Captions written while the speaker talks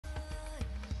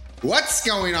What's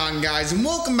going on, guys, and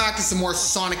welcome back to some more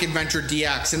Sonic Adventure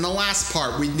DX. In the last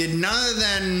part, we did none other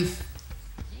than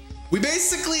we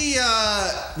basically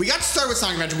we got to start with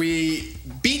Sonic Adventure. We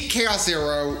beat Chaos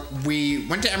Zero, we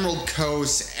went to Emerald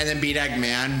Coast, and then beat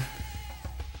Eggman.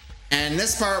 And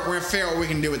this part, we're gonna figure out what we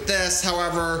can do with this.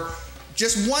 However,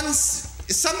 just once,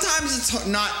 sometimes it's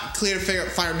not clear to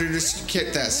find out to just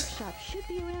get this. Should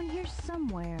be around here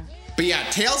somewhere. But yeah,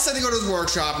 Tails said to go to his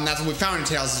workshop, and that's what we found in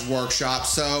Tails' workshop.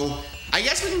 So I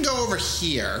guess we can go over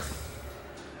here.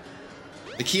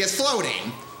 The key is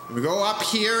floating. We go up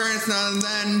here, and it's none other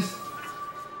than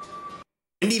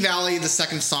Windy Valley, the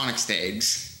second Sonic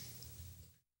stage.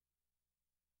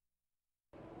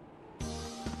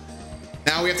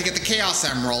 Now we have to get the Chaos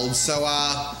Emerald. So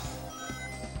I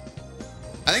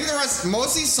think the rest,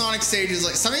 most of these Sonic stages,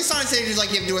 like some of these Sonic stages, like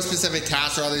you have to do a specific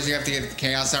task, or others you have to get the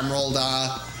Chaos Emerald.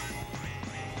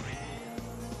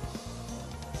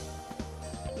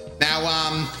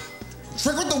 Now,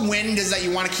 trick with the wind is that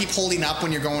you want to keep holding up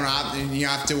when you're going up, and you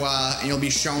have to, and you'll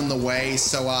be shown the way.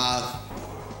 So,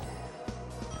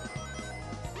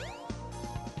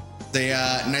 the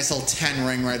nice little 10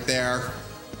 ring right there.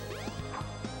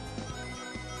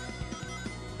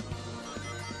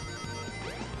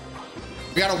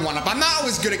 We got a 1-up. I'm not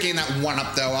always good at getting that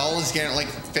 1-up though. I'll always get it like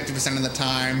 50% of the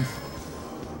time.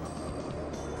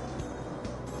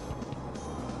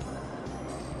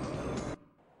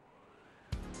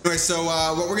 Anyway, so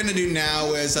what we're gonna do now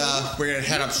is we're gonna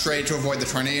head up straight to avoid the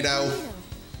tornado.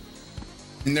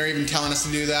 And they're even telling us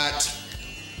to do that.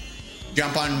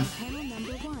 Jump on.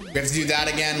 We have to do that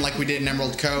again like we did in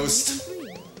Emerald Coast.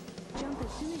 Jump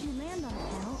as soon as you land on a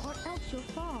panel, or else you'll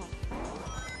fall.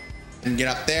 And get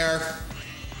up there.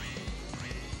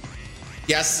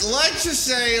 Yes, let's just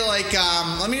say, like,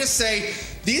 let me just say,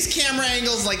 these camera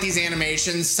angles, like these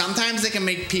animations, sometimes they can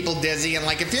make people dizzy. And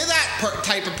like, if you're that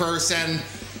type of person,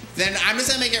 then I'm just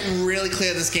gonna make it really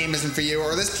clear this game isn't for you,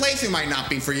 or this playthrough might not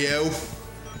be for you.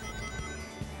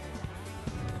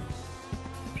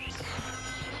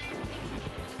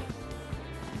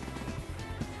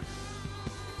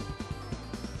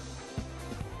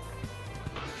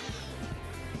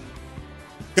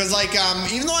 Because like,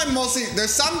 even though I'm mostly,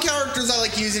 there's some characters I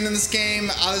like using in this game,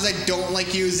 others I don't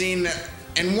like using,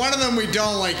 and one of them we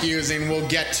don't like using we'll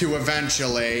get to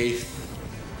eventually.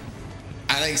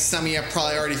 I think some of you have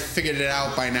probably already figured it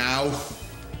out by now.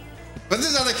 But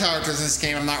there's other characters in this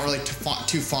game I'm not really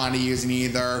too fond of using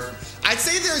either. I'd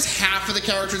say there's half of the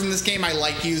characters in this game I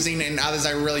like using, and others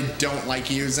I really don't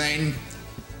like using.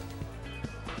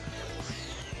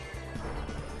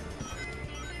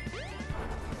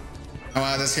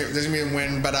 Oh, there's gonna be a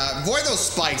win, but avoid those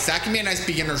spikes. That can be a nice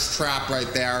beginner's trap right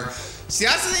there. See,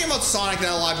 that's the thing about Sonic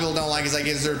that a lot of people don't like, is like,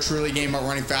 is there truly a game about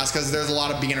running fast? Because there's a lot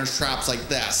of beginner's traps like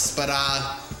this. But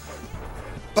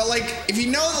like, if you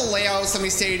know the layout of some of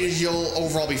these stages, you'll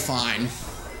overall be fine.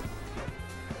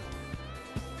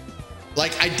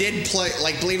 Like, I did play,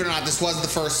 like, believe it or not, this was the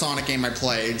first Sonic game I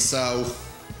played, so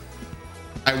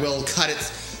I will cut it.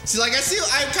 See, like, I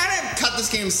kind of cut this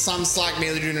game some slack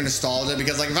mainly due to nostalgia,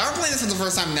 because like, if I were playing this for the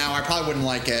first time now, I probably wouldn't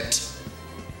like it.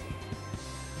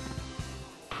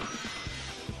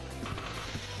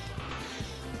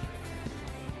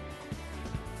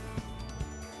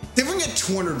 See if we can get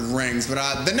 200 rings,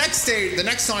 but the next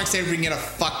Sonic stage, we can get a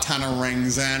fuck ton of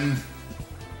rings in.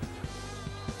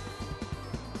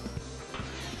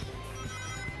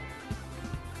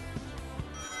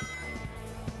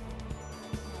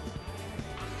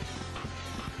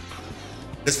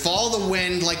 Just follow the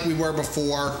wind like we were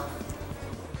before.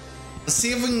 Let's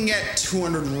see if we can get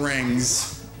 200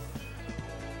 rings.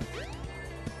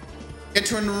 Get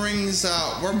 200 rings,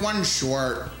 we're one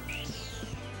short.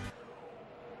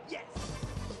 Yes.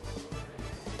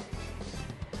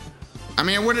 I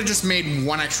mean, I would have just made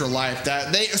one extra life.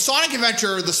 Sonic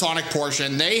Adventure, the Sonic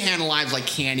portion, they handle lives like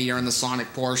candy here in the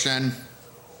Sonic portion.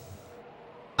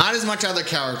 Not as much other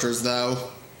characters though.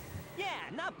 Yeah,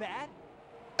 not bad.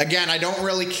 Again, I don't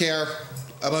really care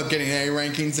about getting A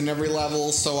rankings in every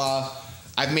level, so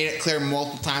I've made it clear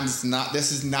multiple times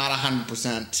this is not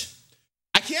 100%.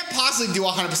 I can't possibly do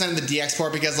 100% of the DX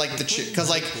part because like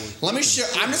let me show.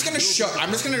 I'm just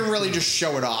gonna really just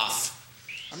show it off.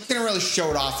 I'm just gonna really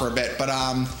show it off for a bit, but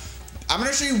I'm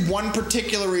gonna show you one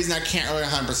particular reason I can't really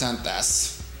 100%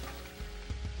 this.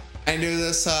 I do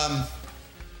this.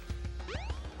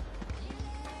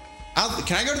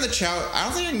 Can I go to the Chow? I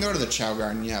don't think I can go to the Chow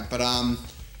Garden yet, but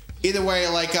either way,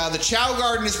 like the Chow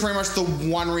Garden is pretty much the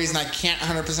one reason I can't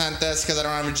 100% this, because I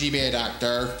don't have a GBA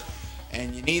adapter,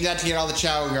 and you need that to get all the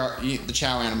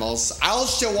Chow animals. I'll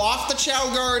show off the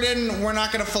Chow Garden. We're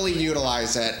not gonna fully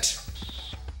utilize it.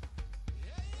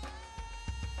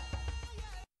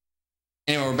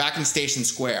 Anyway, we're back in Station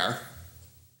Square.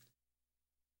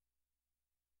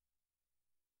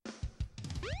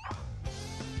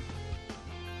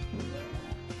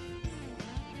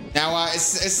 Now,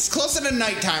 it's closer to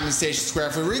nighttime in Station Square.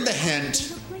 If we read the hint,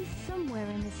 There's a place somewhere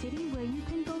in the city where you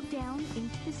can go down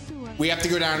into the sewer. we have to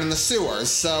go down in the sewers.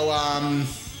 So,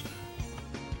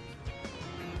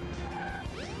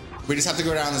 we just have to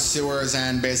go down the sewers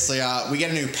and basically, we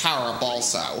get a new power-up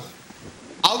also.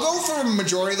 I'll go for a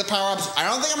majority of the power-ups. I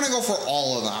don't think I'm gonna go for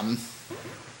all of them.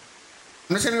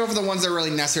 I'm just gonna go for the ones that are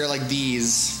really necessary, like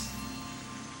these.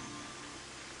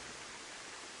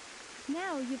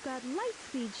 Now you've got light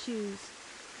speed shoes.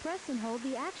 Press and hold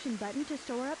the action button to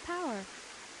store up power.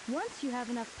 Once you have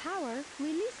enough power,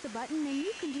 release the button and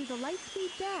you can do the light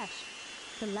speed dash.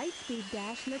 The light speed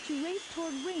dash lets you race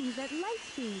toward rings at light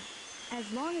speed.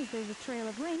 As long as there's a trail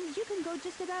of rings, you can go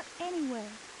just about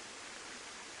anywhere.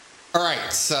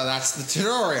 Alright, so that's the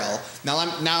tutorial. Now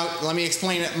let me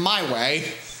explain it my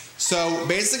way. So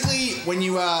basically, when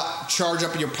you charge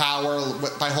up your power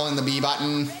by holding the B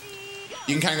button,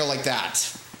 you can kind of go like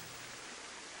that.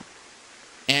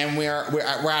 And we're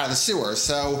out of the sewer.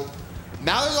 So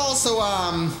now there's also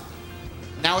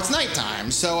now it's nighttime.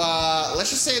 So let's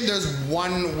just say there's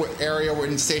one area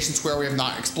in Station Square we have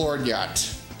not explored yet.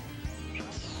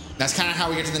 That's kind of how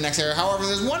we get to the next area. However,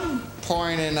 there's one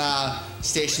point in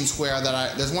Station Square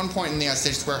that there's one point in the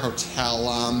Station Square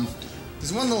Hotel.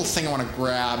 There's one little thing I want to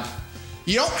grab.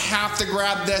 You don't have to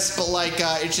grab this, but like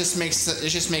it just makes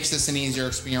this an easier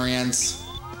experience.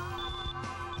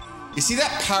 You see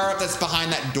that power up that's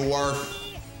behind that door,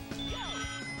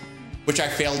 which I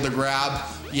failed to grab?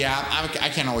 Yeah, I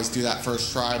can't always do that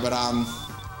first try, but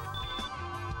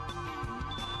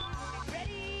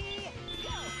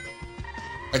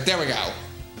right, there we go.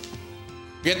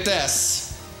 Get this.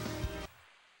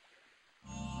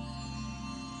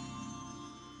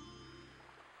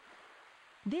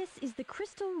 This is the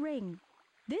crystal ring.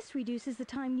 This reduces the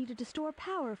time needed to store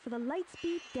power for the light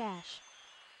speed dash.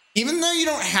 Even though you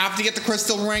don't have to get the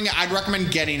crystal ring, I'd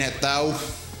recommend getting it though.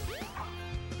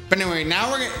 But anyway,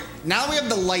 now that we have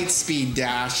the light speed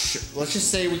dash, let's just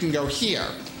say we can go here.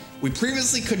 We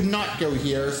previously could not go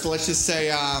here, so let's just say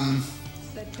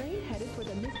The train headed for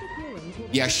the Mystic Ruins will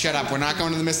yeah, shut up. We're not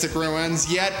going to the Mystic Ruins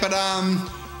yet, but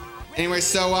anyway,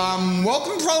 so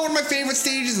welcome to probably one of my favorite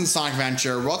stages in Sonic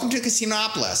Adventure. Welcome to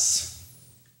Casinopolis.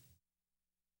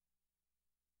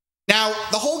 Now,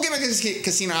 the whole gimmick of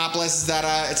Casinopolis is that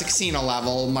it's a casino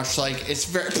level, much like it's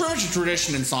pretty much a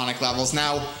tradition in Sonic levels.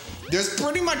 Now, there's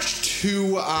pretty much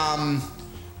two.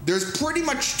 There's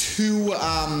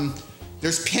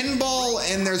pinball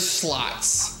and there's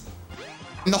slots.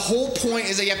 And the whole point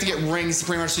is that you have to get rings to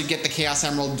pretty much to get the Chaos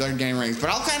Emerald done getting rings.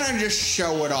 But I'll kind of just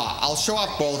show it off. I'll show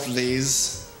off both of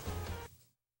these.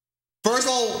 First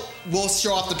of all, we'll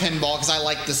show off the pinball because I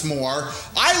like this more.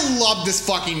 I love this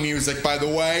fucking music, by the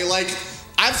way. Like,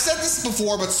 I've said this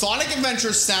before, but Sonic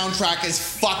Adventure's soundtrack is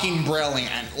fucking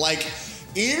brilliant. Like,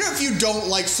 even if you don't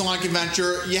like Sonic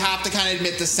Adventure, you have to kind of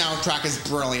admit the soundtrack is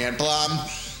brilliant. But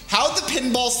how the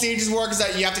pinball stages work is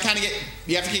that you have to kind of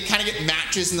get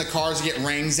matches in the cars to get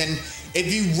rings, and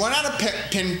if you run out of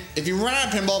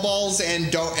pinball balls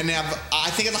and have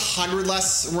I think it's 100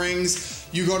 less rings,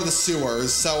 you go to the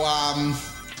sewers. So I'm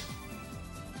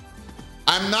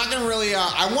not gonna really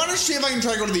I want to see if I can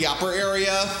try to go to the upper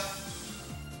area.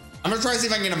 I'm gonna try to see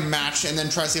if I can get a match and then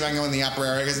try to see if I can go in the upper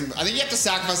area, because I think you have to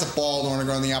sacrifice a ball in order to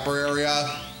go in the upper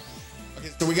area.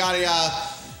 Okay, so we got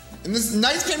and this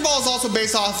Knights Pinball is also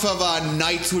based off of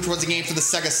Knights, which was a game for the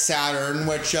Sega Saturn,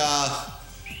 which it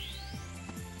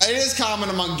is common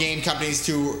among game companies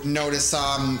to notice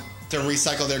to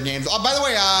recycle their games. Oh, by the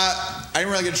way, I didn't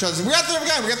really get to show this. We got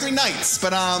three Knights,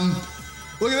 but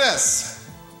look at this.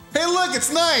 Hey, look,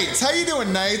 it's Knights. How you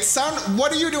doing, Knights?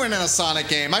 What are you doing in a Sonic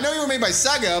game? I know you were made by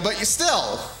Sega, but you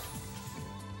still.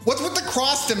 What's with the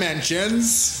cross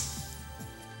dimensions?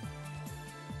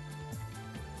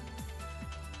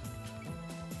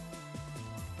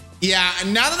 Yeah,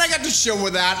 and now that I got to show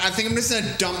with that, I think I'm just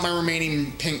gonna dump my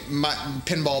remaining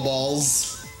pinball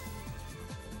balls.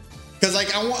 Cause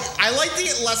like I like to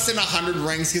get less than 100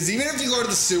 rings, cause even if you go to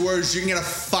the sewers, you can get a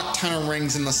fuck ton of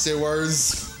rings in the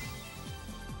sewers.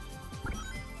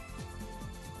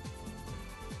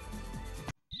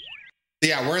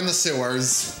 Yeah, we're in the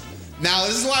sewers. Now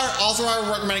this is why also I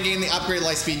recommend getting the upgrade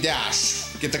Lightspeed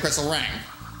Dash. Get the crystal ring.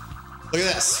 Look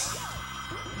at this.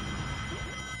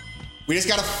 We just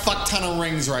got a fuck ton of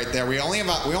rings right there. We're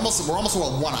almost a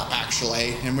 1-up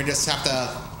actually, and we just have to.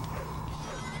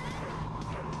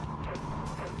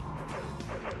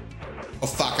 Oh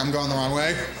fuck, I'm going the wrong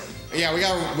way. Yeah, we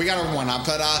got a one up,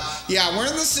 but yeah,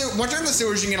 once you're in the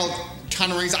sewers, you can get a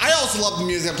ton of rings. I also love the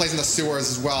music that plays in the sewers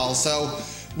as well, so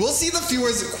we'll see the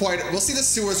sewers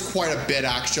quite a bit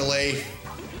actually.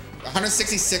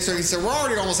 166 rings, so we're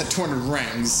already almost at 200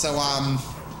 rings. So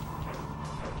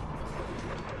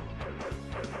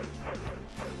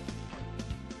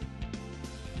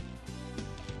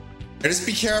just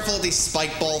be careful of these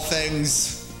spike ball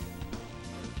things.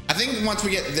 I think once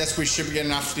we get this, we should get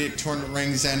enough to get 200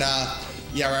 rings, and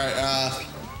yeah,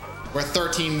 we're at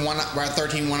 13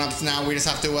 one-ups now. We just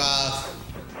have to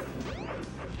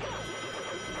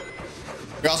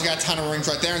we also got a ton of rings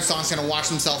right there, and Sonic's gonna wash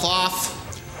himself off,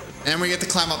 and we get to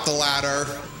climb up the ladder.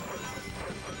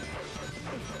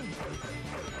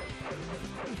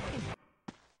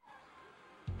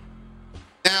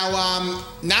 Now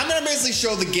I'm gonna basically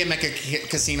show the gimmick of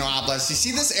Casinopolis. You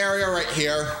see this area right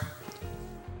here?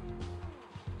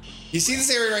 You see this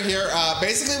area right here?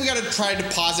 Basically, we gotta try to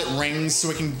deposit rings so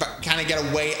we can kind of get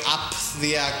a way up to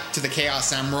the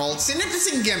Chaos Emerald. It's an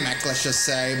interesting gimmick, let's just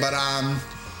say, but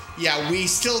yeah, we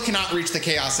still cannot reach the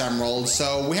Chaos Emerald,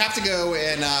 so we have to go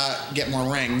and get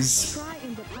more rings. Try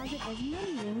and deposit as many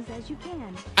rings as you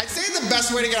can. I'd say the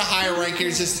best way to get a higher rank here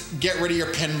is just get rid of your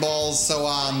pinballs. So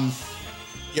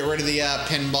get rid of the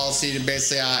pinballs so you can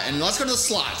basically and let's go to the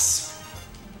slots.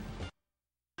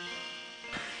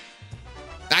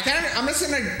 I'm just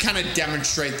gonna kind of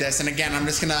demonstrate this, and again, I'm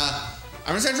just gonna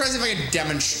try to see if I can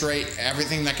demonstrate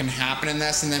everything that can happen in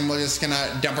this, and then we're just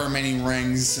gonna dump our remaining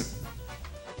rings.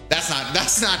 That's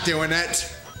not doing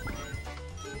it.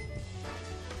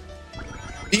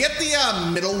 You get the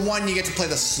middle one, you get to play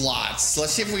the slots.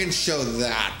 Let's see if we can show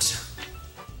that.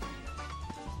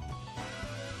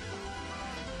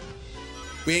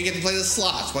 We didn't get to play the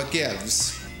slots. What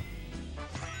gives?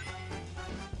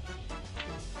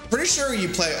 Pretty sure you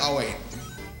play. Oh wait.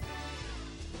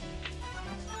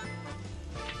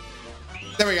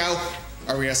 There we go.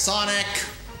 Are we a Sonic?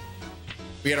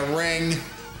 We get a ring.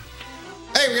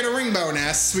 Hey, we get a ring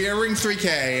bonus. We get a ring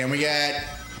 3K, and we get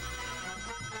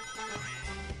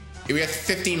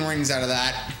 15 rings out of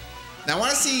that. Now I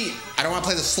want to see. I don't want to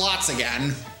play the slots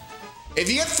again. If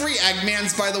you get 3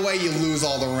 Eggmans, by the way, you lose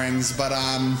all the rings. But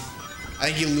I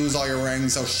think you lose all your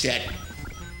rings. Oh shit.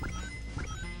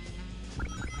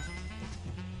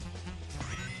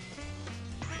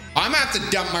 I'm gonna have to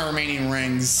dump my remaining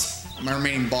rings, my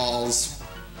remaining balls.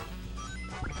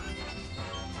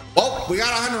 Well, we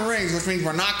got 100 rings, which means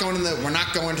we're not going to the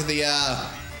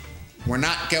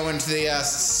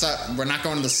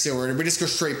sewer. We just go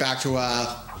straight back to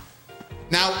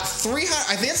now 300.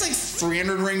 I think it's like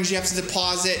 300 rings you have to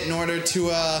deposit in order to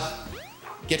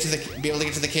be able to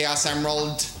get to the Chaos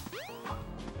Emerald.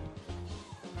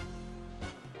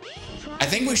 I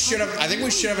think we should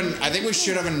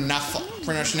have enough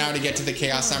pretty much now to get to the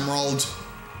Chaos Emerald.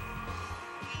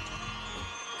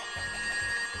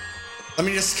 Let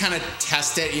me just kind of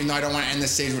test it, even though I don't want to end the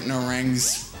stage with no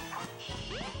rings.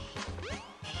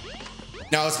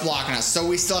 No, it's blocking us, so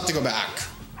we still have to go back.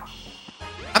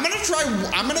 I'm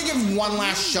gonna give one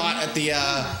last shot at the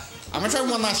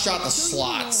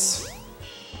slots.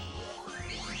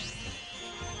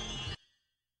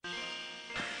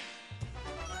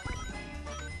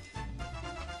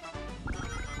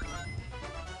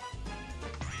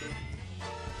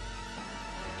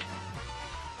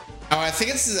 Oh, I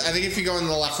think if you go in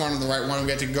the left one or the right one, we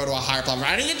get to go to a higher platform.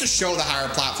 I didn't get to show the higher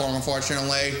platform,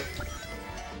 unfortunately.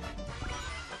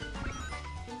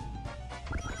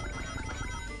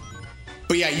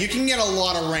 But yeah, you can get a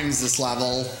lot of rings this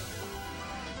level.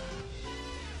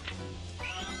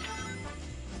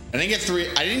 I didn't get three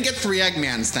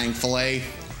Eggmans, thankfully.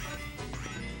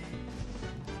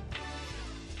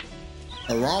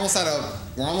 We're almost out of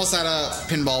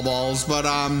pinball balls, but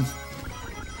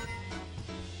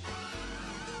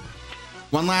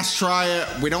one last try.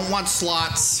 We don't want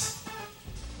slots.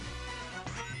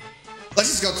 Let's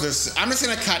just go through this. I'm just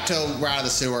gonna cut till we're out of the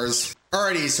sewers.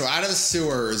 Alrighty, so out of the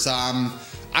sewers. I'm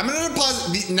gonna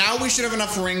deposit. Now we should have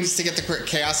enough rings to get the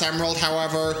Chaos Emerald.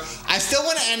 However, I still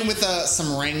want to end with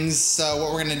some rings. So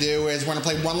what we're gonna do is we're gonna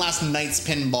play one last Knight's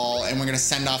Pinball, and we're gonna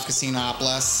send off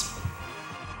Casinopolis.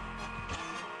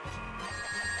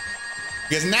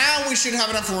 Because now we should have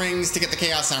enough rings to get the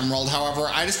Chaos Emerald. However,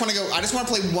 I just want to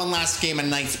play one last game of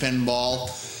Knight's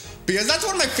Pinball. Because that's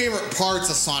one of my favorite parts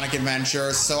of Sonic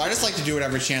Adventure. So I just like to do it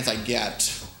every chance I get.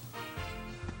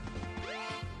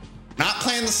 Not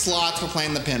playing the slots, we're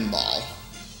playing the pinball.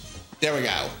 There we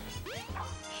go.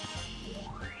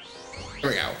 There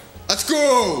we go. Let's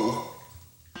go!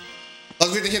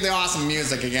 Let's get to hear the awesome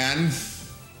music again.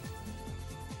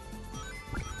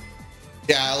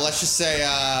 Yeah, let's just say,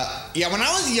 yeah, when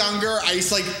I was younger, I used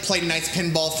to like play Knights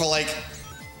Pinball for like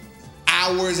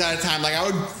hours at a time. Like I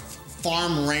would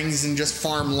farm rings and just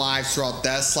farm lives throughout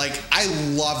this. Like I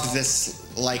loved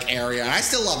this like area, and I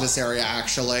still love this area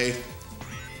actually.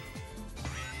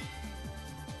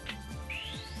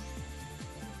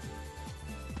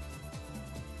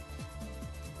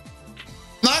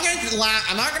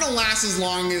 I'm not gonna last as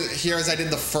long here as I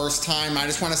did the first time. I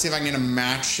just want to see if I can get a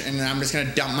match, and then I'm just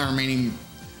gonna dump my remaining.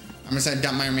 I'm just gonna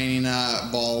dump my remaining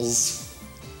balls.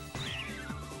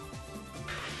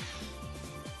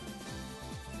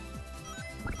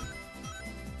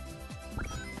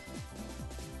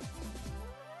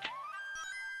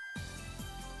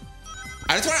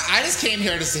 I just came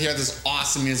here just to hear this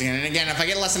awesome music, and again, if I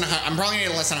get less than I'm probably gonna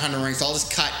get less than 100 rings, so I'll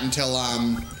just cut until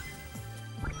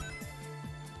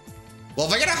well,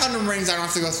 if I get 100 rings, I don't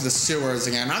have to go through the sewers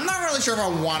again. I'm not really sure if I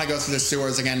want to go through the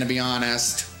sewers again, to be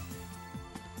honest.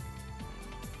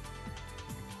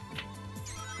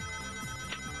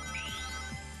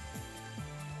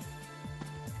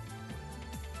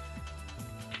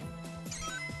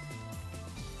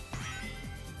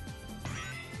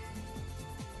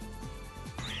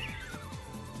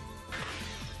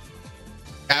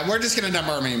 Yeah, we're just gonna dump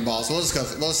our main balls. We'll just go.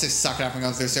 We'll just suck it up and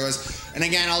go through sewers. And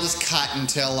again, I'll just cut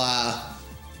until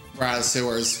we're out of the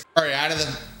sewers. All right,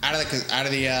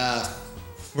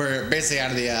 we're basically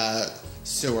out of the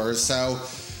sewers. So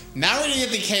now we need to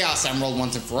get the Chaos Emerald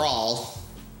once and for all.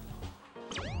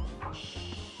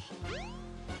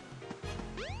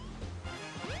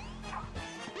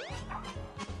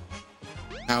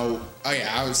 Now, oh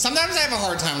yeah, sometimes I have a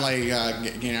hard time like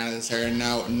getting out of this area.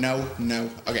 No.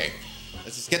 Okay.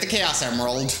 Let's just get the Chaos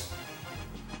Emerald.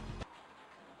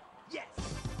 Yes.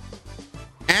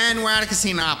 And we're at a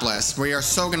Casinopolis. We are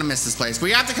so gonna miss this place.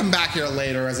 We have to come back here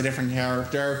later as a different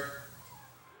character.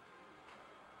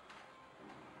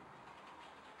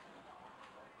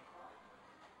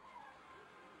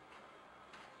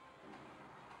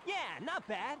 Yeah, not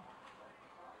bad.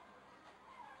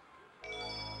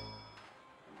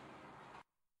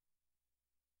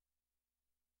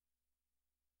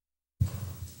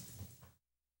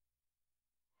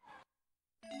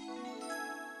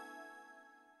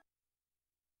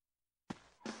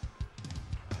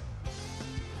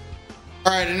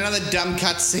 All right, another dumb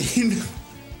cutscene.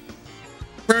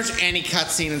 Pretty much any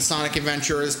cutscene in Sonic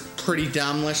Adventure is pretty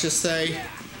dumb, let's just say.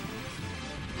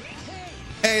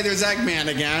 Hey, there's Eggman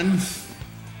again.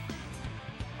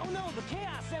 Oh no, the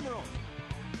Chaos Emerald.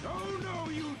 Oh no,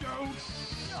 you don't.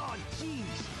 Oh jeez.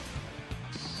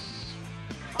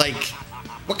 Like,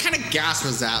 what kind of gas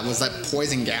was that? Was that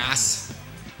poison gas?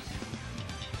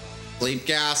 Sleep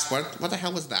gas? What the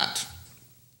hell was that?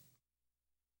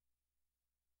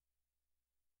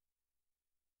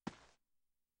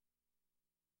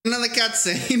 Another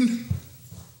cutscene.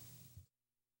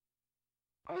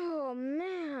 Oh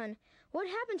man, what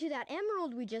happened to that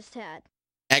emerald we just had?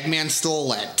 Eggman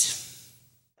stole it.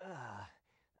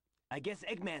 I guess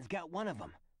Eggman's got one of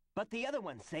them, but the other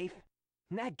one's safe.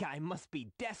 That guy must be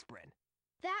desperate.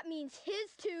 That means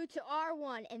his 2 to our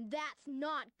 1, and that's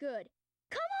not good.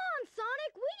 Come on,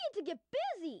 Sonic, we need to get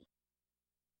busy.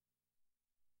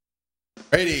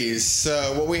 Righties,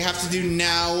 so what we have to do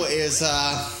now is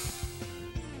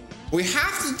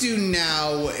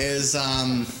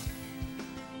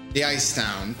the Ice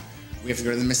Town. We have to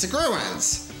go to the Mystic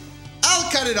Ruins. I'll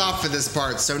cut it off for this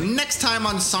part, so next time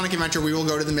on Sonic Adventure we will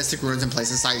go to the Mystic Ruins and place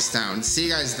this Ice Town. See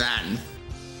you guys then.